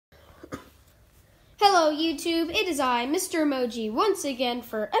Hello YouTube, it is I, Mr. Emoji, once again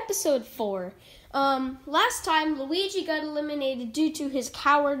for episode 4. Last time Luigi got eliminated due to his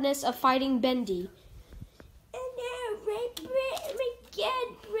cowardness of fighting Bendy.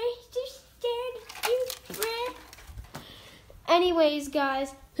 Anyways,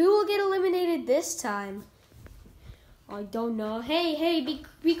 guys, who will get eliminated this time? I don't know. Hey,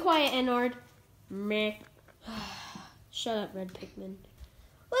 be quiet, Enard. Meh. Shut up, Red Pikmin.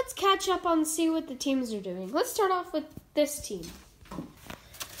 Let's catch up on see what the teams are doing. Let's start off with this team.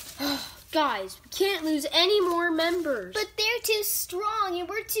 Guys, we can't lose any more members. But they're too strong and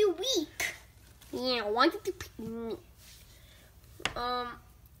we're too weak. Yeah,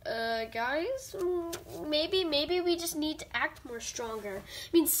 guys, maybe we just need to act more stronger. I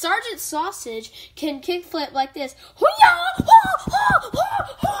mean, Sergeant Sausage can kickflip like this.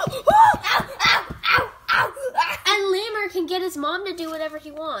 And Lemur can get his mom to do whatever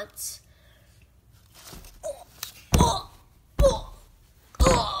he wants.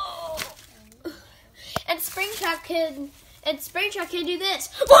 And Springtrap can do this.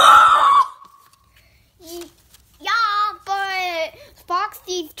 Yeah, but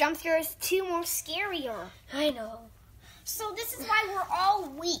Foxy's jump scare is too more scarier. I know. So this is why we're all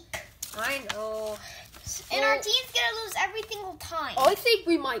weak. I know. And our team's gonna lose every single time. I think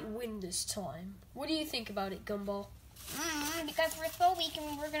we might win this time. What do you think about it, Gumball? Because we're so weak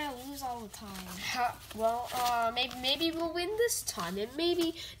and we're gonna lose all the time. Well, maybe we'll win this time, and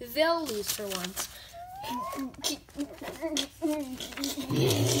maybe they'll lose for once.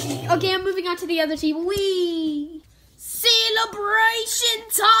 Okay, I'm moving on to the other team. Wee! Celebration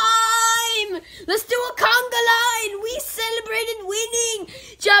time! Let's do a conga line! We celebrated winning!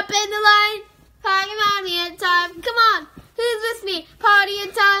 Jump in the line! Party in time! Come on! Who's with me? Party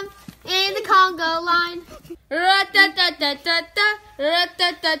in time! In the Congo line! Ra-ta-ta-ta-ta-ta!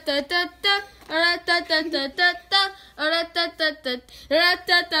 Ra-ta-ta-ta-ta-ta! Ra-ta-ta-ta-ta-ta! Ra-ta-ta-ta-ta!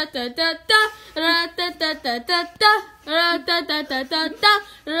 Ra-ta-ta-ta-ta-ta! Ra-ta-ta-ta-ta-ta! Ra-ta-ta-ta-ta-ta!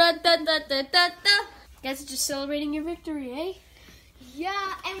 Ra-ta-ta-ta-ta-ta! Guys are just celebrating your victory, eh?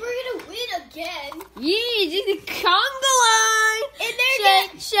 Yeah, and we're gonna win again. Yeah, do the conga line! And they're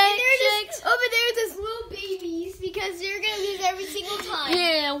Shake. just over there, those little babies, because they're gonna lose every single time.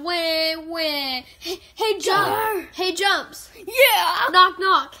 Yeah, where? Hey, Jump! Hey, Jumps! Yeah! Knock,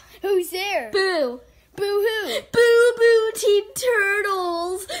 knock! Who's there? Boo! Boo-hoo! Boo, Team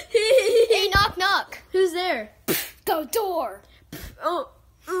Turtles! Hey, knock, knock! Who's there? The door! Oh.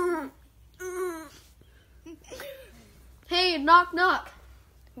 Hey, knock, knock.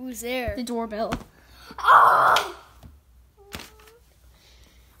 Who's there? The doorbell. Oh!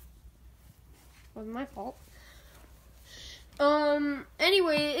 Wasn't my fault.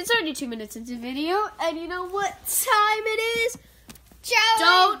 Anyway, it's already 2 minutes into the video, and you know what time it is? Challenge!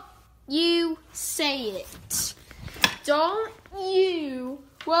 Don't you say it. Don't you.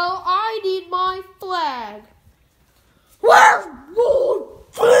 Well, I need my flag. Where's my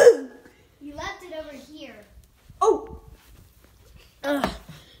flag? You left it over here. Oh. Come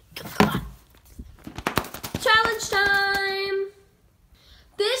on. Challenge time.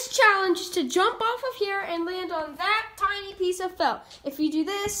 This challenge is to jump off of here and land on that tiny piece of felt. If you do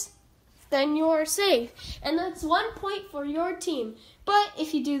this, then you're safe. And that's 1 point for your team. But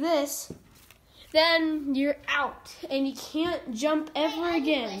if you do this, then you're out. And you can't jump ever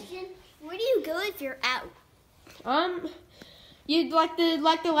again. Where do you go if you're out? You'd like the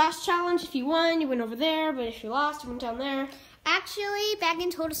last challenge. If you won, you went over there. But if you lost, you went down there. Actually, back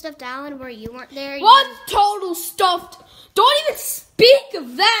in Total Stuffed Island where you weren't there. What total stuffed? Don't even speak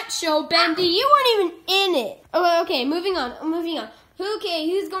of that show, Bendy. You weren't even in it. Oh, okay, moving on. Okay,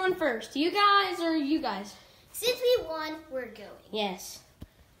 who's going first? You guys or you guys? Since we won, we're going. Yes.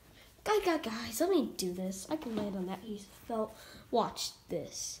 Guys, let me do this. I can land on that piece of felt. Watch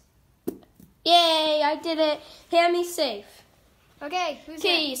this. Yay, I did it. Hammy's safe. Okay, who's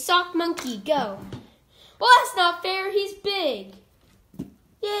Okay, Sock Monkey, go. Well, that's not fair. He's big.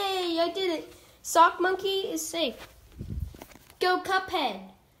 Yay, I did it. Sock Monkey is safe. Go, Cuphead.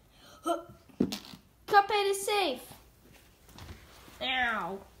 Cuphead is safe.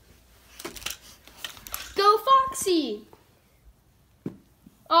 Ow. Go, Foxy.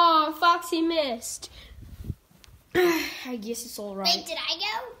 Oh, Foxy missed. I guess it's all right. Wait, did I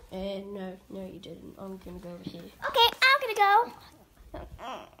go? No, you didn't. I'm gonna go over here. Okay, I'm gonna go.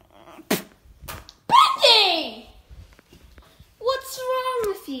 Bendy! What's wrong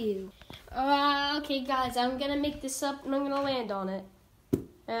with you? Okay, guys, I'm gonna make this up and I'm gonna land on it.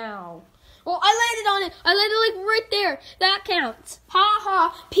 Ow. Well, I landed on it. I landed like right there. That counts. Ha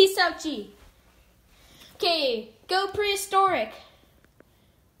ha. Peace out, G. Okay, go prehistoric.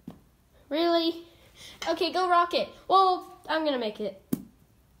 Really? Okay, go Rocket. Well, I'm gonna make it.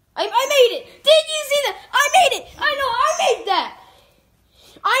 I made it! Did you see that? I made it! I know, I made that!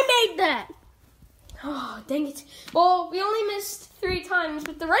 I made that! Oh, dang it. Well, we only missed 3 times,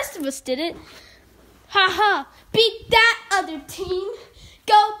 but the rest of us did it. Haha, beat that other team.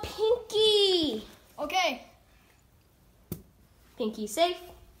 Go Pinky! Okay. Pinky safe.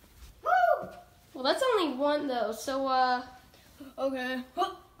 Woo! Well, that's only one though, so Okay.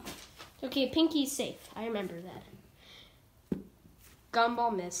 okay, Pinky's safe. I remember that.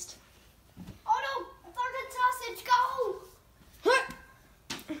 Gumball missed. Oh no! Sergeant Sausage, go!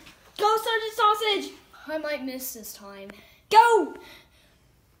 Go, Sergeant Sausage! I might miss this time. Go!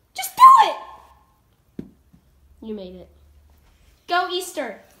 Just do it! You made it. Go,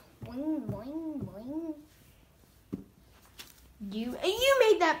 Easter! Boing, boing, boing. You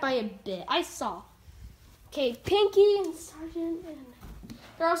made that by a bit. I saw. Okay, Pinky and Sergeant and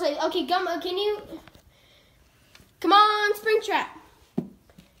they're all safe. Okay, Gumbo, can you? Come on, Springtrap!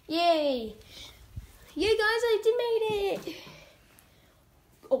 Yay! Yeah, guys, I did made it.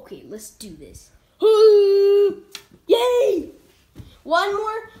 Okay, let's do this. Yay! One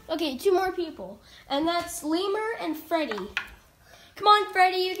more. Okay, 2 more people, and that's Lemur and Freddy. Come on,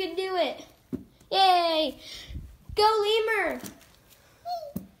 Freddy, you can do it. Yay! Go, Lemur!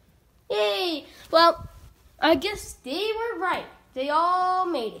 Yay! Well, I guess they were right. They all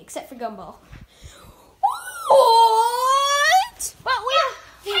made it, except for Gumball. What? Well,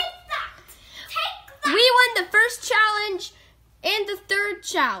 Take that! Take that! we won the first challenge and the 3rd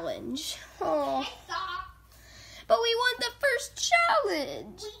challenge. Oh, Take that! but we won the first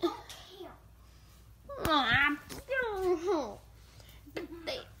challenge. We don't care.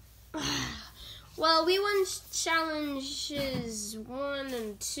 Well, we won challenges 1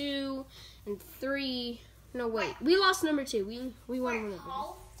 and 2 and 3. No, wait. We lost number 2. We won one of them.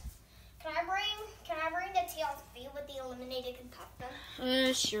 Can I bring the TLC with the eliminated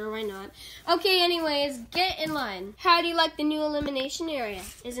contestant? Sure, why not? Okay, anyways, get in line. How do you like the new elimination area?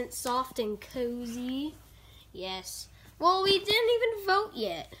 Isn't it soft and cozy? Yes. Well, we didn't even vote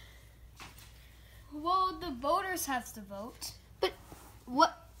yet. Well, the voters have to vote. But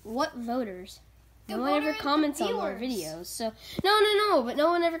what voters? The No one ever voters, the comments on our viewers. videos. So no, but no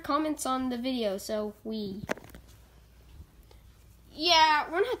one ever comments on the video, so yeah,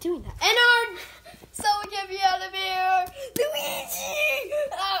 we're not doing that. And So get me out of here! Luigi!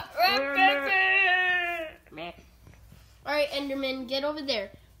 Alright, Enderman, get over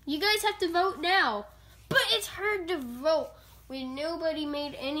there. You guys have to vote now. But it's hard to vote when nobody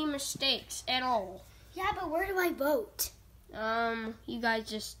made any mistakes at all. Yeah, but where do I vote? You guys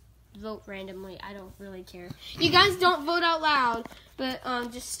just vote randomly. I don't really care. You guys don't vote out loud, but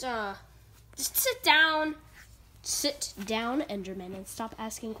just sit down. Sit down, Enderman, and stop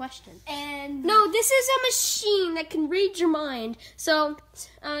asking questions. And No, this is a machine that can read your mind. So,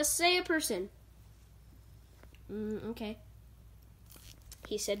 say a person. Okay.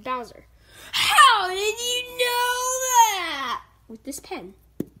 He said Bowser. How did you know that? With this pen.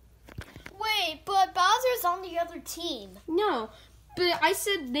 wait, but Bowser's on the other team. No, but I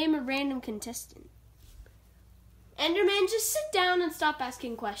said name a random contestant. Enderman, just sit down and stop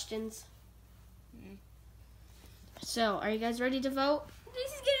asking questions. So, are you guys ready to vote?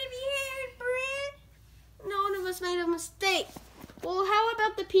 This is gonna be hard, Brent. None of us made a mistake. Well, how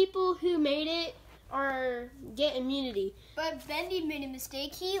about the people who made it or get immunity? But Bendy made a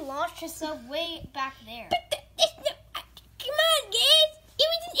mistake. He launched himself way back there. Come on, guys. It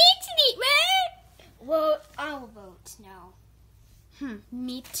was an accident, right? Well, I'll vote now.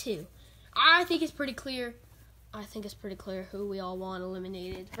 Me too. I think it's pretty clear. Who we all want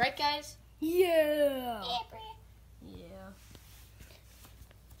eliminated. Right, guys? Yeah. Yeah.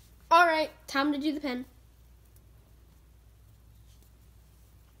 All right, time to do the pen.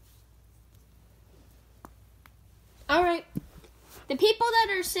 All right. The people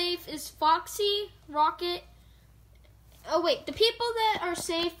that are safe is Foxy, Rocket. Oh wait, the people that are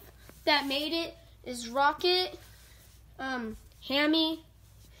safe that made it is Rocket, Hammy,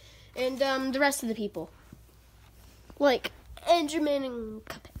 and the rest of the people. Like Enderman and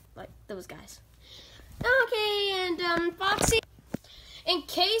Cuphead, like those guys. Okay, and Foxy. In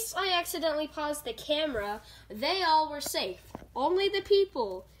case I accidentally paused the camera, they all were safe. Only the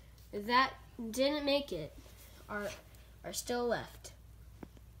people that didn't make it are still left.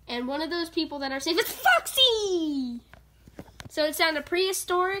 And one of those people that are safe is Foxy! So it's down to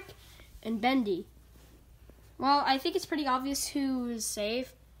Prehistoric and Bendy. Well, I think it's pretty obvious who is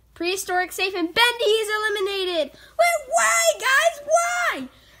safe. Prehistoric safe and Bendy is eliminated! Wait, why, guys? Why?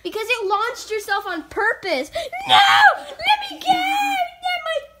 Because it launched yourself on purpose. No! Let me go! Not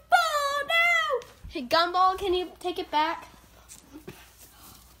my fault! No! Okay, Gumball, can you take it back?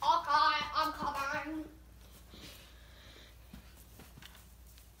 Okay, I'm coming.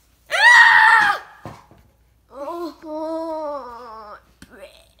 Ah! Oh,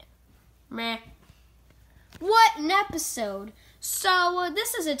 meh. What an episode. So,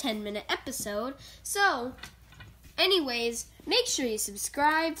 this is a 10-minute episode. So, anyways, make sure you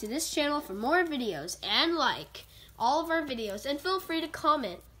subscribe to this channel for more videos and like all of our videos. And feel free to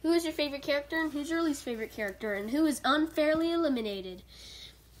comment who is your favorite character and who's your least favorite character and who is unfairly eliminated.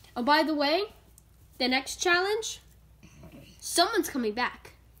 Oh, by the way, the next challenge, someone's coming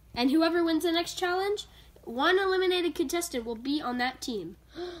back. And whoever wins the next challenge, one eliminated contestant will be on that team.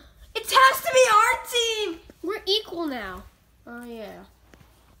 It has to be our team! We're equal now. Oh, yeah.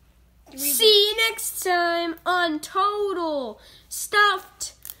 See you next time on Total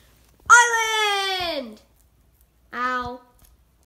Stuffed Island! Ow.